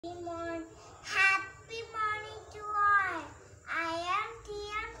Happy morning to all. I am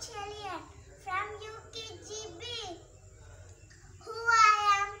T.M.Chezhiyan from UKGB. Who I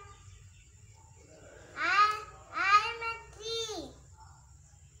am? I am a tree.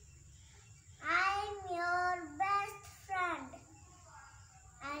 I am your best friend.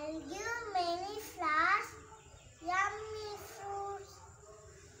 I'll give many flowers, yummy fruits,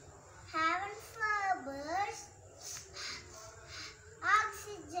 heaven for birds,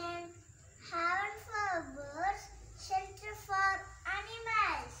 oxygen, heaven for birds, shelter for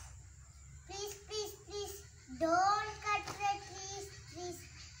animals. Please, please, please, don't cut the trees, please.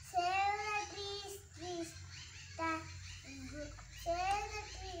 Save the trees, please. Save the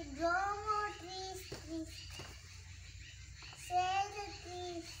trees, grow more trees, please. Save the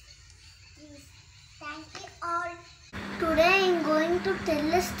trees, please. Thank you all. Today I am going to tell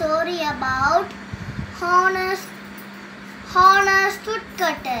a story about honest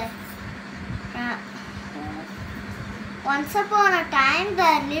woodcutter. Once upon a time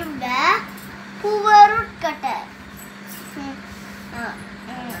there lived a poor woodcutter.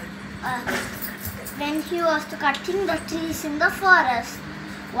 When he was cutting the trees in the forest,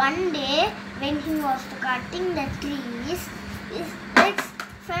 one day when he was cutting the trees, his legs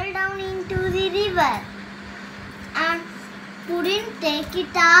fell down into the river and couldn't take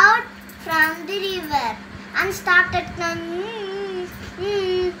it out from the river and started and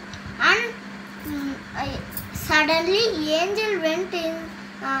suddenly angel went in,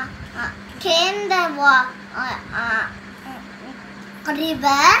 came the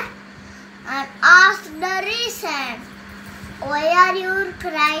river and asked the reason. Why are you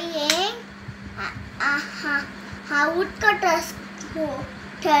crying? Woodcutters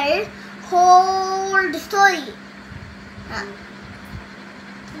tell whole story.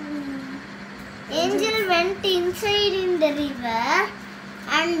 Angel went inside in the river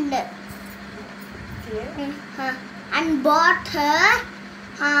and bought her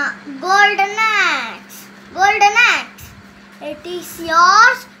golden axe. Golden axe. It is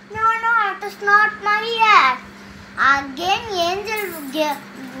yours? No, it is not my axe. Again, angel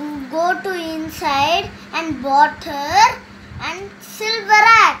go to inside and bought her and silver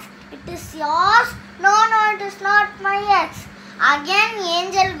axe. It is yours? No, it is not my axe. Again,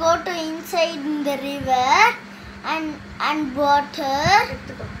 angel go to inside in the river and bought her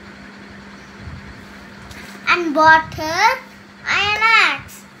iron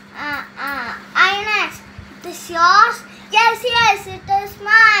axe. Iron axe. It is yours? Yes, it is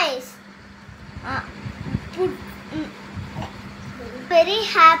mine. Very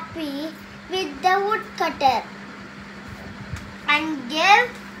happy with the woodcutter and gave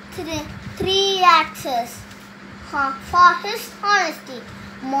three axes for his honesty.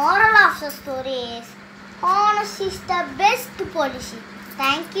 Moral of the story is, honesty is the best policy.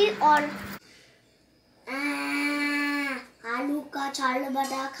 Thank you all. आलू का चालू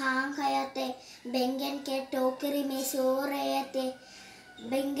बड़ा खां खाते, बैंगन के टोकरी में सो रहे थे,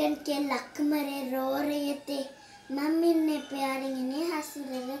 बैंगन के लक मरे रो रहे थे, मम्मी ने प्यारी ने हंस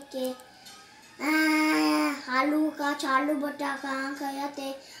रहे के। आलू का चालू बड़ा खां खाते,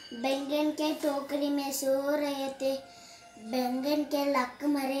 बैंगन के टोकरी में सो रहे थे, बैंगन के लक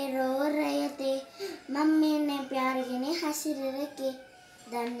मरे रो रहे थे, मम्मी ने प्यारी ने हंस रहे के।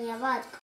 धन्यवाद।